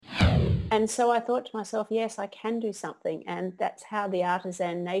And so I thought to myself, yes, I can do something. And that's how the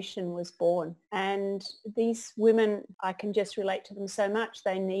Artisan Nation was born. And these women, I can just relate to them so much.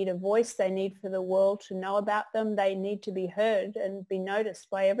 They need a voice. They need for the world to know about them. They need to be heard and be noticed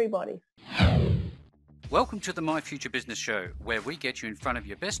by everybody. Welcome to the My Future Business Show, where we get you in front of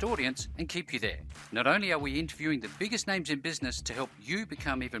your best audience and keep you there. Not only are we interviewing the biggest names in business to help you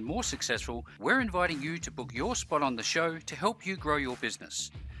become even more successful, we're inviting you to book your spot on the show to help you grow your business.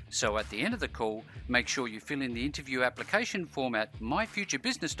 So at the end of the call, make sure you fill in the interview application form at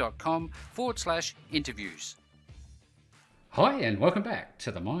myfuturebusiness.com/interviews. Hi and welcome back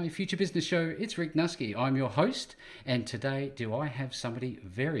to the My Future Business Show. It's Rick Nusky. I'm your host, and today do I have somebody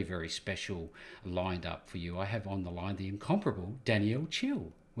very, very special lined up for you. I have on the line the incomparable Danielle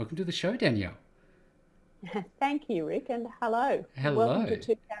Chiel. Welcome to the show, Danielle. Thank you, Rick, and hello. Hello. Welcome to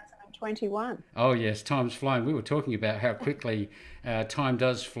 2021. Oh yes, time's flying. We were talking about how quickly time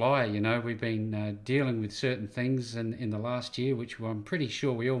does fly. You know, we've been dealing with certain things in the last year, which I'm pretty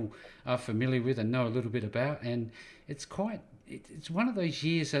sure we all are familiar with and know a little bit about, and it's one of those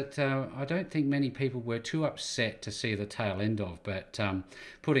years that I don't think many people were too upset to see the tail end of. But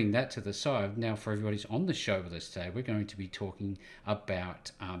putting that to the side, now for everybody's on the show with us today, we're going to be talking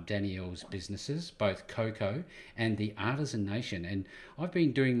about Danielle's businesses, both Coco and the Artisan Nation. And I've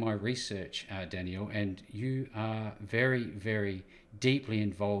been doing my research, Danielle, and you are very, very deeply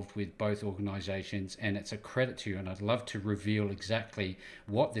involved with both organisations, and it's a credit to you, and I'd love to reveal exactly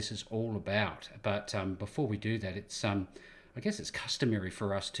what this is all about. But before we do that, it's I guess it's customary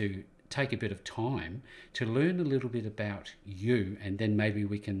for us to take a bit of time to learn a little bit about you, and then maybe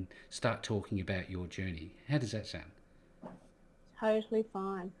we can start talking about your journey. How does that sound? Totally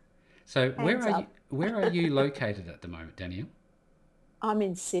fine. So where are you located at the moment, Danielle? I'm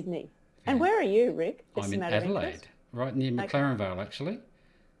in Sydney. And where are you, Rick? I'm in Adelaide, right near McLaren Vale, actually.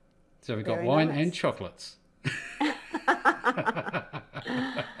 So we've got Very wine nice. and chocolates.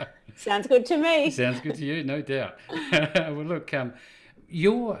 Sounds good to me. Sounds good to you, no doubt. Well, look,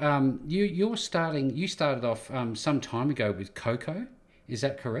 you started off some time ago with Coco. Is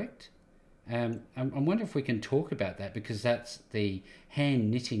that correct? I wonder if we can talk about that, because that's the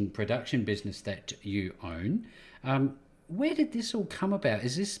hand knitting production business that you own. Where did this all come about?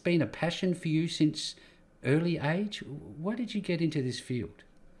 Has this been a passion for you since early age? Why did you get into this field?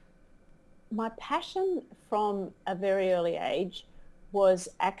 My passion from a very early age was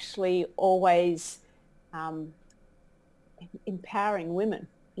actually always empowering women,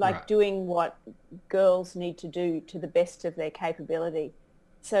 like Right. doing what girls need to do to the best of their capability.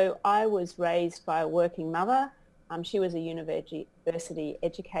 So I was raised by a working mother. She was a university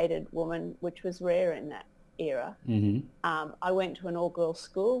educated woman, which was rare in that era. Mm-hmm. I went to an all-girls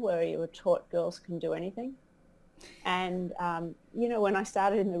school where you were taught girls can do anything. And, when I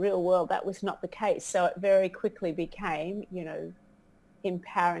started in the real world, that was not the case. So it very quickly became,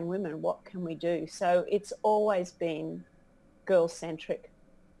 empowering women. What can we do? So it's always been girl-centric.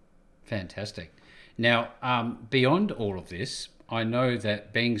 Fantastic. Now, beyond all of this, I know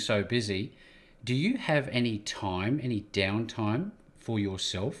that being so busy, do you have any downtime for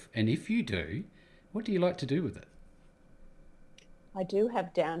yourself? And if you do, what do you like to do with it? I do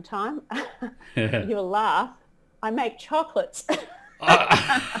have downtime. You'll laugh. I make chocolates.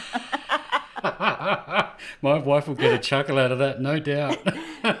 My wife will get a chuckle out of that, no doubt.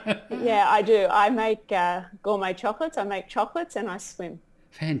 Yeah, I do. I make gourmet chocolates. I make chocolates and I swim.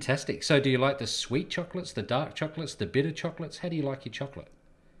 Fantastic. So do you like the sweet chocolates, the dark chocolates, the bitter chocolates? How do you like your chocolate?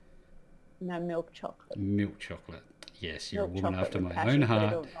 No, milk chocolate. Milk chocolate. Yes, you're Milk a woman chocolate after with my passion own fruit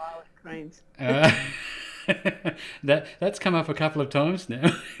heart. or violet creams. That's come up a couple of times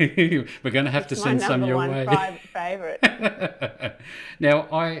now. We're going to have to send some your way. My number one favourite. Now,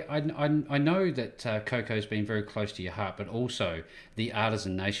 I know that Coco's been very close to your heart, but also the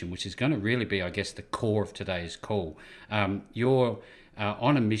Artisan Nation, which is going to really be, I guess, the core of today's call. You're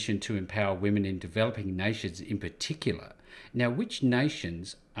on a mission to empower women in developing nations in particular. Now, which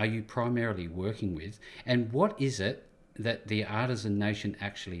nations are you primarily working with, and what is it that the Artisan Nation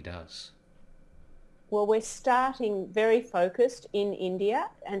actually does? Well, we're starting very focused in India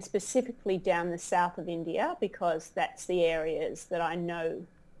and specifically down the south of India because that's the areas that I know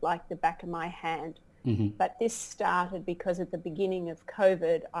like the back of my hand. Mm-hmm. But this started because at the beginning of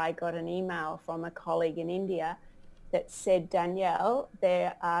COVID, I got an email from a colleague in India that said, Danielle,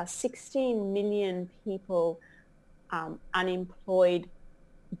 there are 16 million people unemployed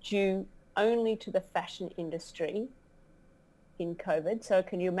due only to the fashion industry in COVID. So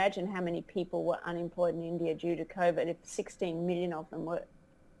can you imagine how many people were unemployed in India due to COVID if 16 million of them were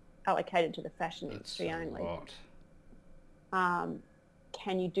allocated to the fashion industry only? Lot.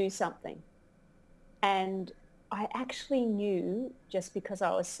 can you do something? And I actually knew, just because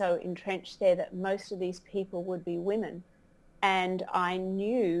I was so entrenched there, that most of these people would be women. And I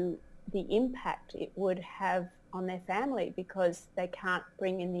knew the impact it would have on their family, because they can't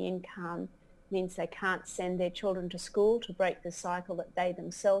bring in the income, means they can't send their children to school to break the cycle that they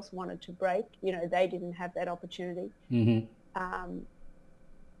themselves wanted to break. They didn't have that opportunity. Mm-hmm. Um,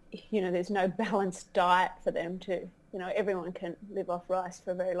 there's no balanced diet for them to, everyone can live off rice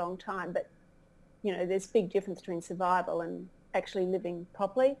for a very long time, but, there's a big difference between survival and actually living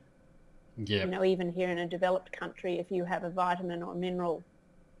properly. Yeah. Even here in a developed country, if you have a vitamin or mineral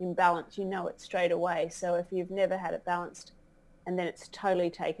imbalance, it straight away. So if you've never had it balanced and then it's totally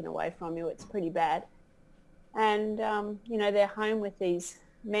taken away from you, it's pretty bad. And, they're home with these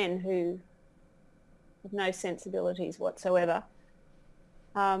men who have no sensibilities whatsoever.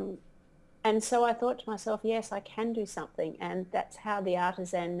 And so I thought to myself, yes, I can do something. And that's how the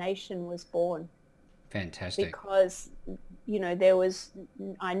Artisan Nation was born. Fantastic. Because,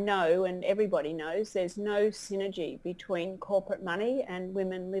 I know, and everybody knows, there's no synergy between corporate money and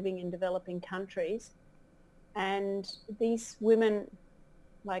women living in developing countries. And these women,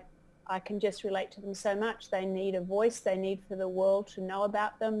 I can just relate to them so much. They need a voice. They need for the world to know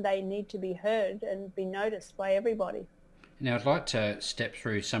about them. They need to be heard and be noticed by everybody. Now, I'd like to step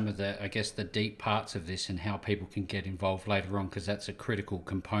through some of the deep parts of this and how people can get involved later on, because that's a critical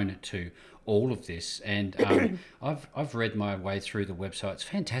component to all of this. And I've read my way through the website. It's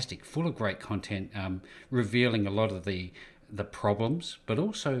fantastic, full of great content, revealing a lot of the problems, but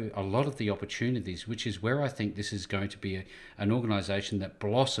also a lot of the opportunities, which is where I think this is going to be an organisation that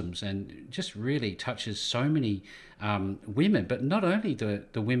blossoms and just really touches so many women, but not only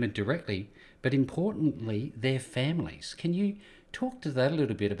the women directly, but importantly, their families. Can you talk to that a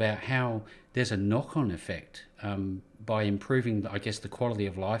little bit about how there's a knock-on effect by improving, the quality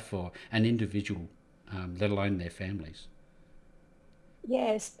of life for an individual, let alone their families?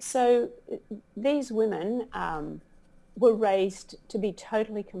 Yes. So these women were raised to be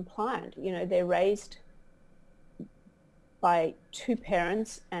totally compliant. They're raised by two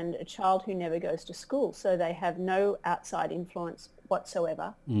parents and a child who never goes to school. So they have no outside influence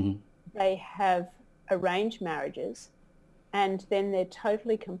whatsoever. Mm-hmm. They have arranged marriages, and then they're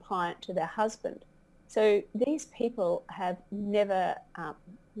totally compliant to their husband. So these people have never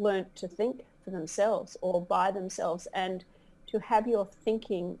learnt to think for themselves or by themselves, and to have your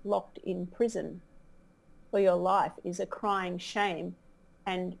thinking locked in prison for your life is a crying shame.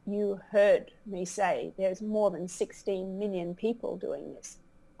 And you heard me say there's more than 16 million people doing this.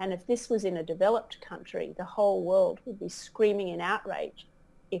 And if this was in a developed country, the whole world would be screaming in outrage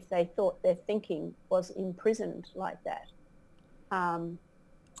if they thought their thinking was imprisoned like that.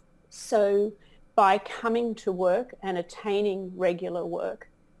 So by coming to work and attaining regular work,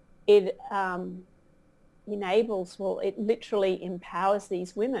 it it literally empowers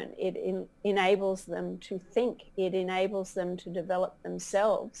these women. It enables them to think. It enables them to develop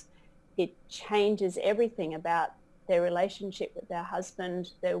themselves. It changes everything about their relationship with their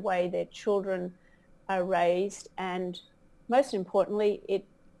husband, the way their children are raised, and most importantly, it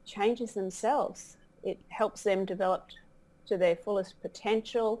changes themselves. It helps them develop to their fullest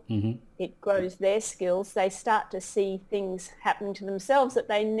potential. Mm-hmm. It grows their skills. They start to see things happening to themselves that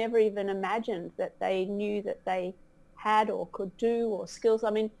they never even imagined that they knew that they had or could do, or skills.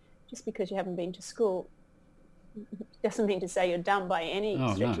 I mean, just because you haven't been to school doesn't mean to say you're dumb by any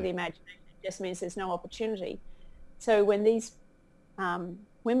stretch of the imagination. It just means there's no opportunity. So when these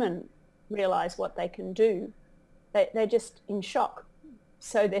women realize what they can do, they're just in shock.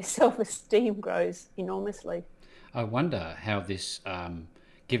 So their self-esteem grows enormously. I wonder how this,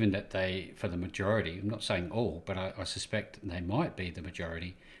 given that they, for the majority, I'm not saying all, but I suspect they might be the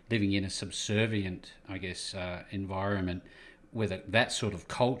majority, living in a subservient, environment where that sort of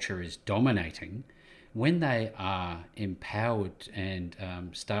culture is dominating, when they are empowered and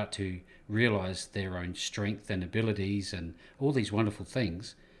start to realise their own strength and abilities and all these wonderful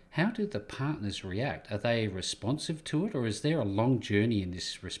things, how do the partners react? Are they responsive to it, or is there a long journey in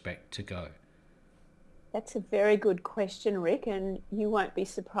this respect to go? That's a very good question, Rick, and you won't be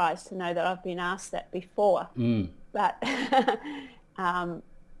surprised to know that I've been asked that before. Mm. But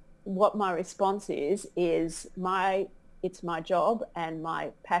what my response is it's my job and my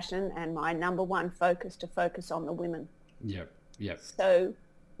passion and my number one focus to focus on the women. Yep. So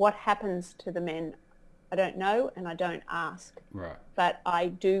what happens to the men, I don't know, and I don't ask. Right. But I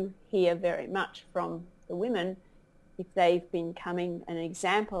do hear very much from the women if they've been coming. An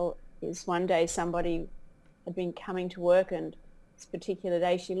example is one day somebody had been coming to work, and this particular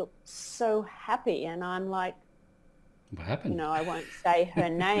day she looked so happy, and I'm like, What happened? I won't say her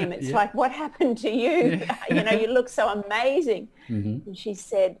name. It's Yeah. like, what happened to you? Yeah. You look so amazing. Hmm. And she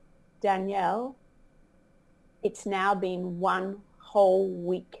said, Danielle, it's now been one whole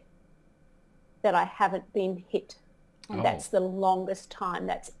week that I haven't been hit. And Oh, that's the longest time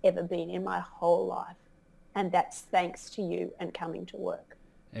that's ever been in my whole life. And that's thanks to you and coming to work.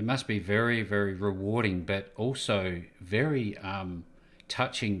 it must be very, very rewarding, but also very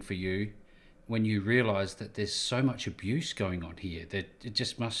touching for you when you realise that there's so much abuse going on here that it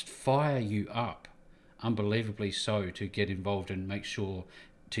just must fire you up, unbelievably so, to get involved and make sure,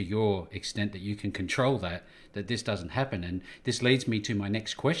 to your extent that you can control that this doesn't happen. And this leads me to my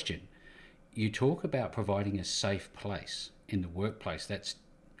next question. You talk about providing a safe place in the workplace. That's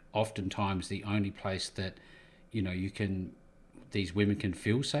oftentimes the only place that you can these women can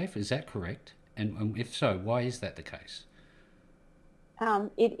feel safe. Is that correct? And if so, why is that the case?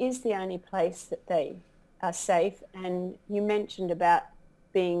 It is the only place that they are safe. And you mentioned about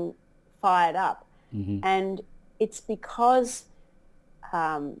being fired up. Hmm. And it's because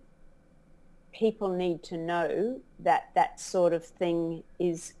um, people need to know that that sort of thing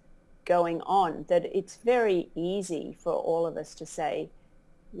is going on, that it's very easy for all of us to say,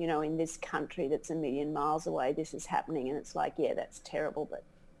 in this country that's a million miles away, this is happening. And it's like, yeah, that's terrible. But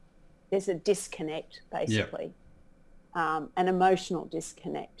there's a disconnect, Yeah. basically, an emotional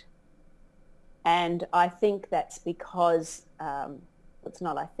disconnect. And I think that's because,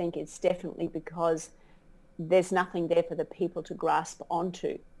 it's definitely because there's nothing there for the people to grasp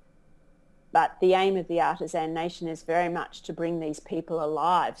onto. But the aim of the Artisan Nation is very much to bring these people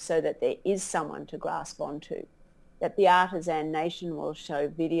alive so that there is someone to grasp onto. That the Artisan Nation will show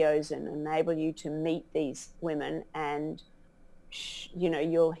videos and enable you to meet these women, and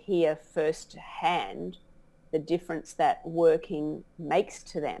you'll hear firsthand the difference that working makes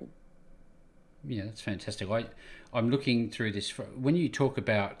to them. Yeah, that's fantastic. I'm looking through this. When you talk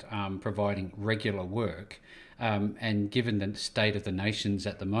about providing regular work, and given the state of the nations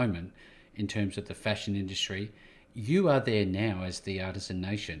at the moment in terms of the fashion industry, you are there now as the Artisan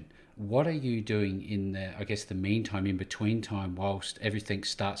Nation. What are you doing in the meantime, in between time, whilst everything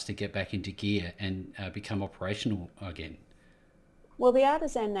starts to get back into gear and become operational again? Well, the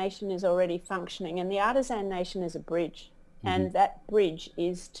Artisan Nation is already functioning, and the Artisan Nation is a bridge. Hmm. And that bridge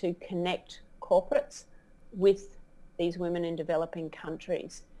is to connect corporates with these women in developing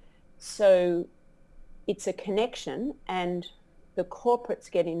countries. So it's a connection, and the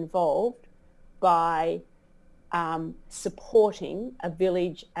corporates get involved by supporting a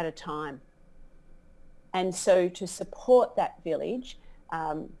village at a time. And so to support that village,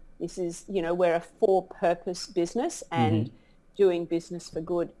 this is, we're a for-purpose business, Hmm. and doing business for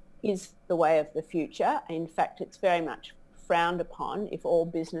good is the way of the future. In fact, it's very much frowned upon if all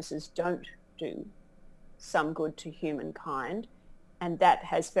businesses don't do some good to humankind. And that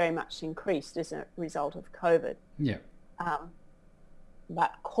has very much increased as a result of COVID. Yeah. Um,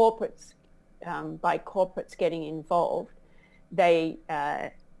 but corporates, by corporates getting involved, they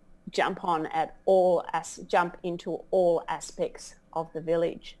jump into all aspects of the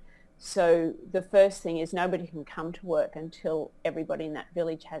village. So the first thing is nobody can come to work until everybody in that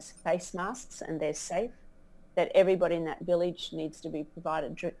village has face masks and they're safe. That everybody in that village needs to be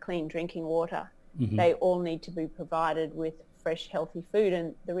provided clean drinking water. Hmm. They all need to be provided with fresh, healthy food.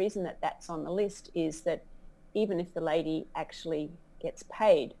 And the reason that that's on the list is that even if the lady actually gets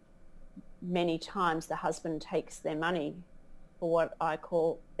paid, many times the husband takes their money for what I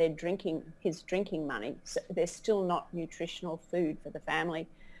call his drinking money. So there's still not nutritional food for the family.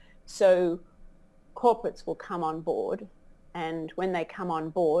 So corporates will come on board, and when they come on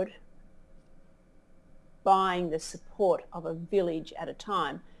board, buying the support of a village at a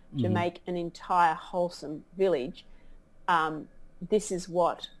time to Hmm. make an entire wholesome village, this is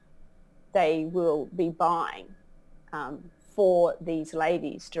what they will be buying for these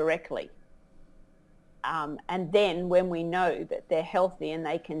ladies directly. And then when we know that they're healthy and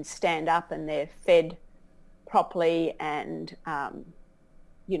they can stand up and they're fed properly, and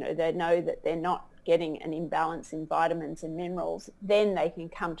they know that they're not getting an imbalance in vitamins and minerals, then they can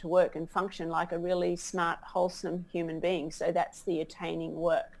come to work and function like a really smart, wholesome human being. So that's the attaining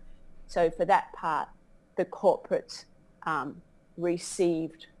work. So for that part, the corporates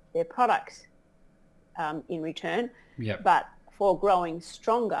received their products in return. Yep. But for growing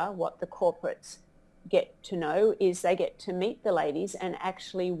stronger, what the corporates get to know is they get to meet the ladies and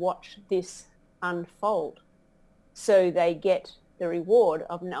actually watch this unfold. So they get the reward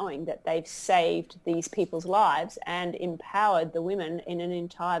of knowing that they've saved these people's lives and empowered the women in an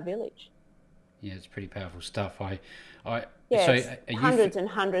entire village. Yeah, it's pretty powerful stuff. Yeah, So it's are you hundreds and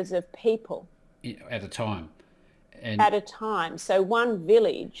hundreds of people. at a time? And at a time. So one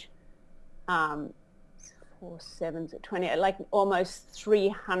village, 4 sevens at 20, like almost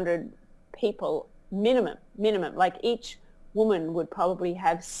 300 people minimum. Like each woman would probably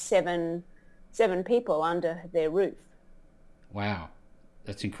have seven people under their roof. wow,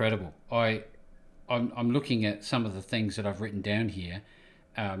 that's incredible. I'm looking at some of the things that I've written down here.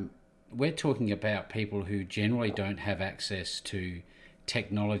 We're talking about people who generally don't have access to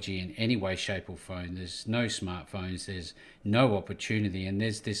technology in any way, shape, or form. There's no smartphones, there's no opportunity, and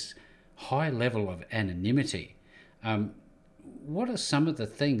there's this high level of anonymity. What are some of the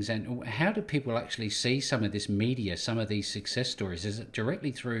things, and how do people actually see some of this media, some of these success stories? Is it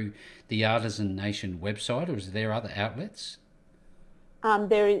directly through the Artisan Nation website, or is there other outlets?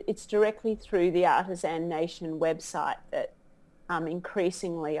 It's directly through the Artisan Nation website that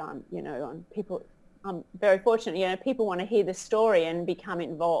increasingly on people. I'm very fortunate, people want to hear the story and become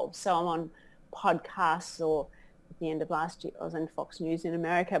involved. So I'm on podcasts, or at the end of last year I was on Fox News in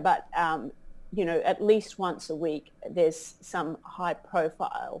America, but at least once a week there's some high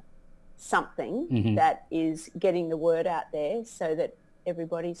profile something that is getting the word out there so that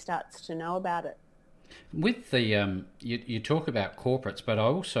everybody starts to know about it. With the you talk about corporates, but I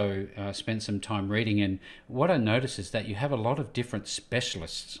also spent some time reading, and what I notice is that you have a lot of different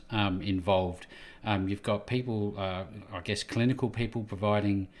specialists involved. You've got people, I guess, clinical people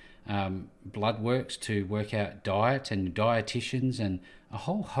providing blood works to work out diet, and dietitians, and a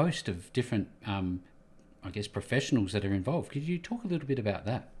whole host of different, I guess, professionals that are involved. Could you talk a little bit about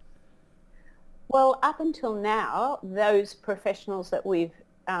that? Well, up until now, those professionals that we've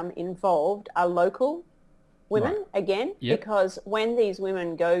involved are local women, right, again, yep, because when these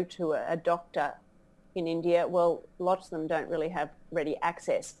women go to a doctor in India, well, lots of them don't really have ready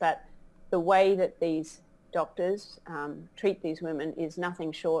access, but the way that these doctors treat these women is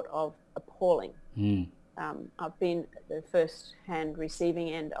nothing short of appalling. I've been at the first-hand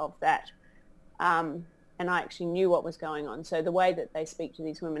receiving end of that, and I actually knew what was going on. So the way that they speak to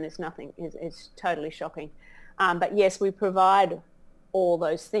these women is totally shocking. But yes, we provide all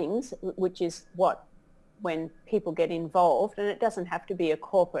those things, which is what, when people get involved, and it doesn't have to be a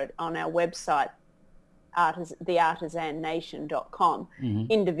corporate, on our website, theartisannation.com,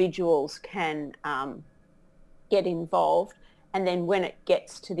 individuals can get involved, and then when it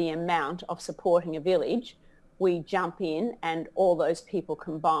gets to the amount of supporting a village, we jump in and all those people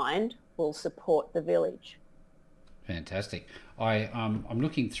combined will support the village. Fantastic. I'm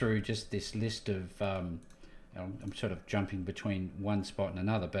looking through just this list of I'm sort of jumping between one spot and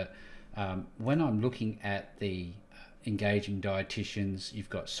another, but when I'm looking at the engaging dietitians, you've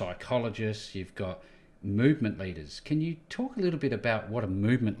got psychologists, you've got movement leaders. Can you talk a little bit about what a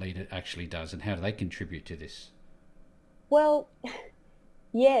movement leader actually does and how do they contribute to this? Well,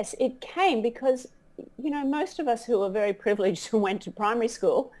 yes, it came because, most of us who are very privileged who went to primary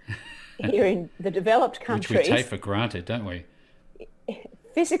school here in the developed countries, which we take for granted, don't we?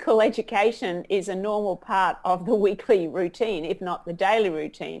 Physical education is a normal part of the weekly routine, if not the daily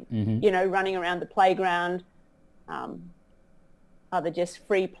routine. Running around the playground, either just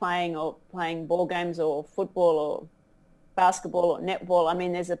free playing or playing ball games or football or basketball or netball. I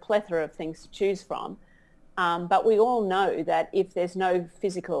mean, there's a plethora of things to choose from. But we all know that if there's no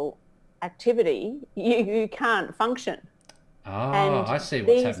physical activity, you can't function. I see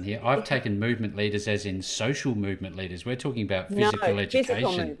what's happened here. I've taken movement leaders as in social movement leaders. We're talking about physical education.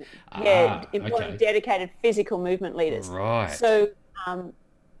 Physical movement. Yeah, okay. Dedicated physical movement leaders. Right. So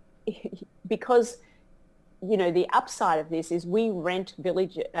because, the upside of this is we rent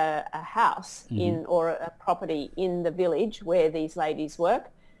a house or a property in the village where these ladies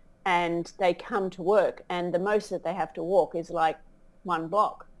work, and they come to work, and the most that they have to walk is like 1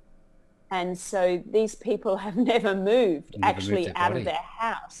 block. And so these people have never moved out of their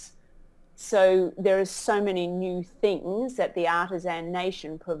house. So there are so many new things that the Artisan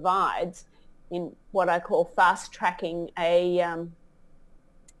Nation provides in what I call fast-tracking the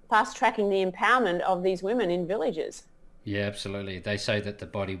empowerment of these women in villages. Yeah, absolutely. They say that the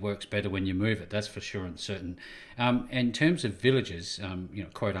body works better when you move it. That's for sure and certain. In terms of villages,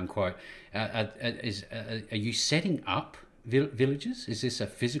 quote unquote, are you setting up villages? Is this a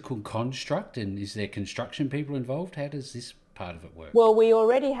physical construct, and is there construction people involved? How does this part of it work? Well, we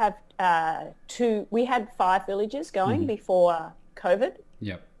already have we had 5 villages going before COVID.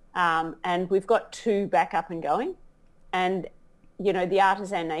 Yep. And we've got 2 back up and going. And, the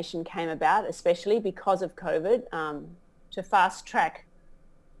Artisan Nation came about especially because of COVID to fast track.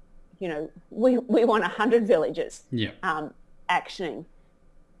 We want 100 villages actioning.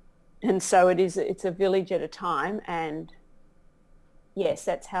 And so it's a village at a time, and yes,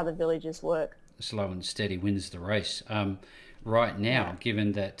 that's how the villages work. slow and steady wins the race. Right now,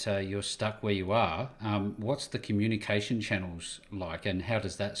 given that you're stuck where you are, what's the communication channels like, and how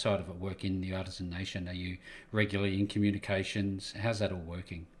does that side of it work in the Artisan Nation? Are you regularly in communications? How's that all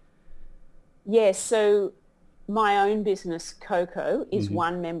working? Yes, so my own business, Coco, is Mm-hmm.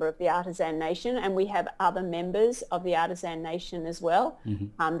 one member of the Artisan Nation, and we have other members of the Artisan Nation as well.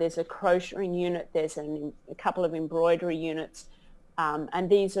 Mm-hmm. There's a crocheting unit, there's a couple of embroidery units, and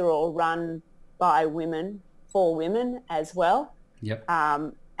these are all run by women, for women as well. Yep.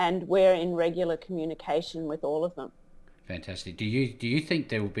 And we're in regular communication with all of them. Fantastic. Do you think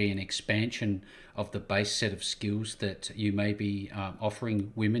there will be an expansion of the base set of skills that you may be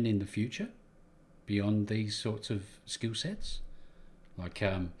offering women in the future beyond these sorts of skill sets, like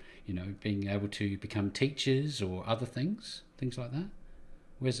being able to become teachers or other things like that?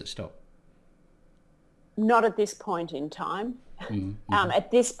 Where's it stop? Not at this point in time. Mm-hmm. At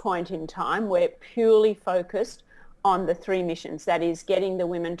this point in time, we're purely focused on the three missions. That is getting the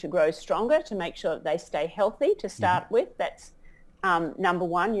women to grow stronger, to make sure that they stay healthy to start with. That's number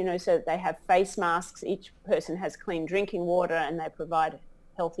one, so that they have face masks. Each person has clean drinking water and they provide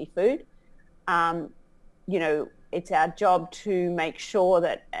healthy food. It's our job to make sure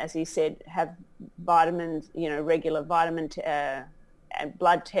that, as you said, have vitamins, regular vitamin and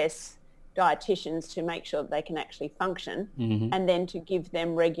blood tests, dietitians to make sure that they can actually function, and then to give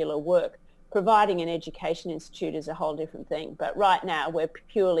them regular work. Providing an education institute is a whole different thing. But right now we're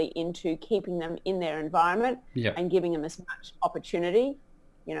purely into keeping them in their environment and giving them as much opportunity,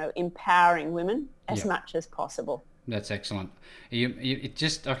 empowering women as much as possible. That's excellent.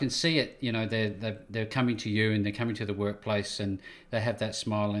 I can see it. They're coming to you and they're coming to the workplace and they have that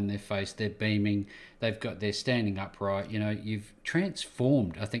smile in their face. They're beaming. They're standing upright. You've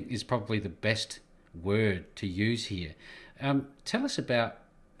transformed, I think, is probably the best word to use here. Tell us about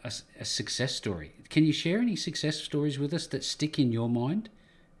a success story. Can you share any success stories with us that stick in your mind?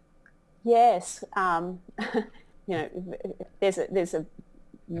 Yes. There's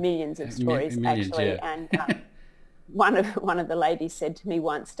millions of stories Millions, actually, yeah. and one of the ladies said to me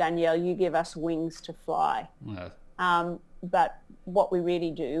once, "Danielle, you give us wings to fly." But what we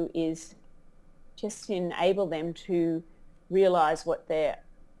really do is just enable them to realize what their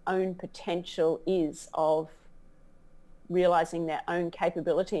own potential is, of realizing their own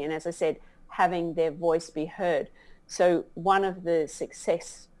capability, and, as I said, having their voice be heard. So one of the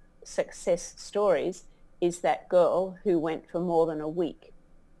success stories is that girl who went for more than a week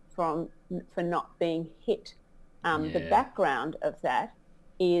for not being hit. The background of that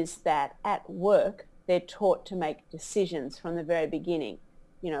is that at work they're taught to make decisions from the very beginning.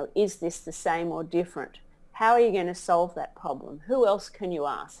 Is this the same or different? How are you going to solve that problem? Who else can you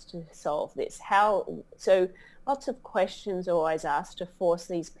ask to solve this? So lots of questions are always asked to force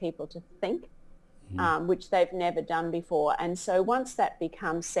these people to think, which they've never done before. And so once that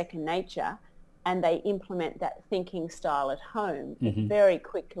becomes second nature and they implement that thinking style at home, it very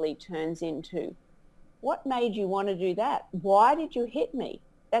quickly turns into, what made you want to do that? Why did you hit me?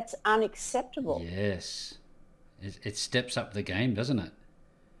 That's unacceptable. Yes. It steps up the game, doesn't it?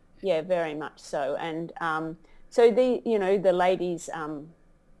 Yeah, very much so. And so the ladies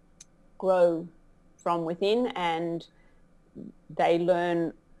grow from within, and they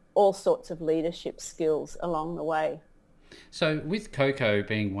learn all sorts of leadership skills along the way. So with Coco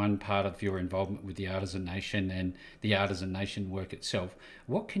being one part of your involvement with the Artisan Nation and the Artisan Nation work itself,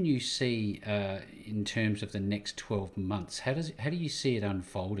 what can you see in terms of the next 12 months? How do you see it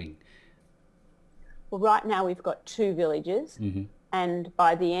unfolding? Well, right now we've got 2 villages, and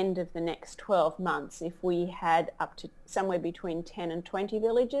by the end of the next 12 months, if we had up to somewhere between 10 and 20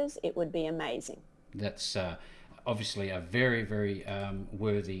 villages, it would be amazing. That's obviously a very, very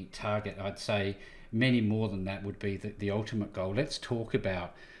worthy target. I'd say many more than that would be the ultimate goal. Let's talk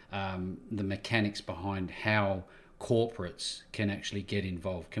about the mechanics behind how corporates can actually get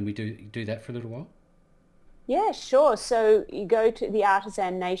involved. Can we do that for a little while? Yeah, sure. So you go to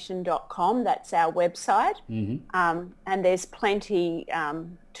theartisannation.com, that's our website, and there's plenty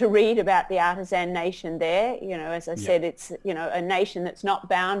to read about the Artisan Nation there. As I said, it's, a nation that's not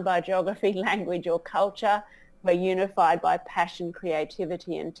bound by geography, language or culture. We're unified by passion,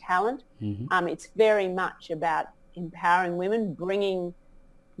 creativity and talent. It's very much about empowering women, bringing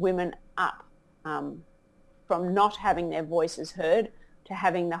women up from not having their voices heard to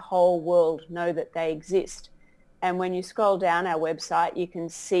having the whole world know that they exist. And when you scroll down our website, you can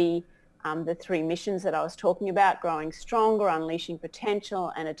see the 3 missions that I was talking about: growing stronger, unleashing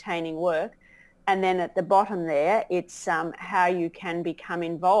potential and attaining work. And then at the bottom there, it's how you can become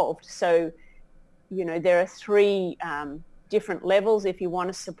involved. So, there are 3 different levels. If you want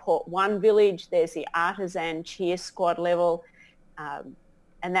to support one village, there's the artisan cheer squad level,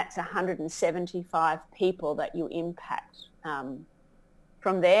 and that's 175 people that you impact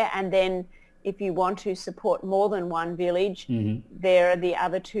from there. And then if you want to support more than one village, there are the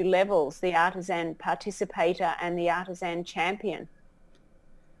other two levels, the artisan participator and the artisan champion.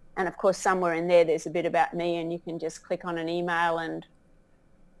 And of course, somewhere in there, there's a bit about me, and you can just click on an email and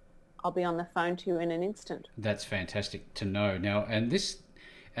I'll be on the phone to you in an instant. That's fantastic to know. Now, and this,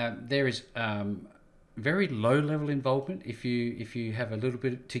 there is very low level involvement. If you have a little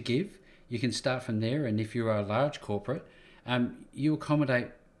bit to give, you can start from there. And if you are a large corporate, you accommodate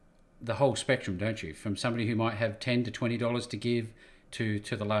the whole spectrum, don't you? From somebody who might have $10 to $20 to give to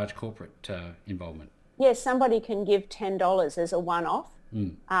the large corporate involvement. Yes, somebody can give $10 as a one-off,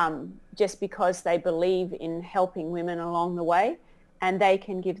 just because they believe in helping women along the way, and they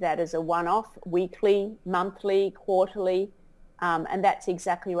can give that as a one-off, weekly, monthly, quarterly, and that's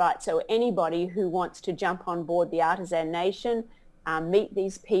exactly right. So anybody who wants to jump on board the Artisan Nation, meet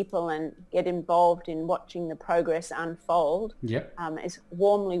these people and get involved in watching the progress unfold, is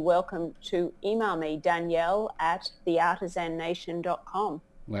warmly welcome to email me, Danielle at theartisannation.com.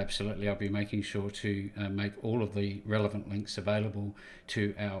 Well, absolutely. I'll be making sure to make all of the relevant links available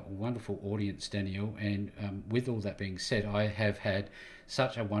to our wonderful audience, Danielle. And with all that being said, I have had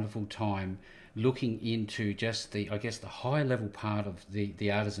such a wonderful time looking into just the high level part of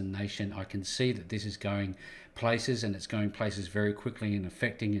the Artisan Nation. I can see that this is going places, and it's going places very quickly, and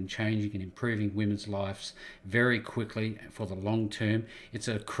affecting and changing and improving women's lives very quickly for the long term. It's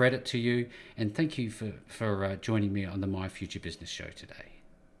a credit to you, and thank you for joining me on the My Future Business show today.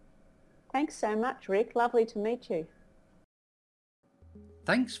 Thanks so much, Rick. Lovely to meet you.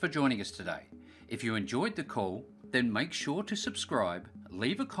 Thanks for joining us today. If you enjoyed the call, then make sure to subscribe,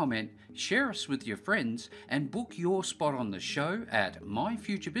 leave a comment, share us with your friends, and book your spot on the show at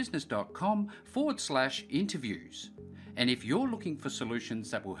myfuturebusiness.com/interviews. And if you're looking for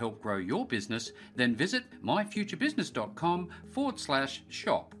solutions that will help grow your business, then visit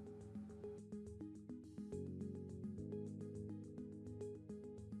myfuturebusiness.com/shop.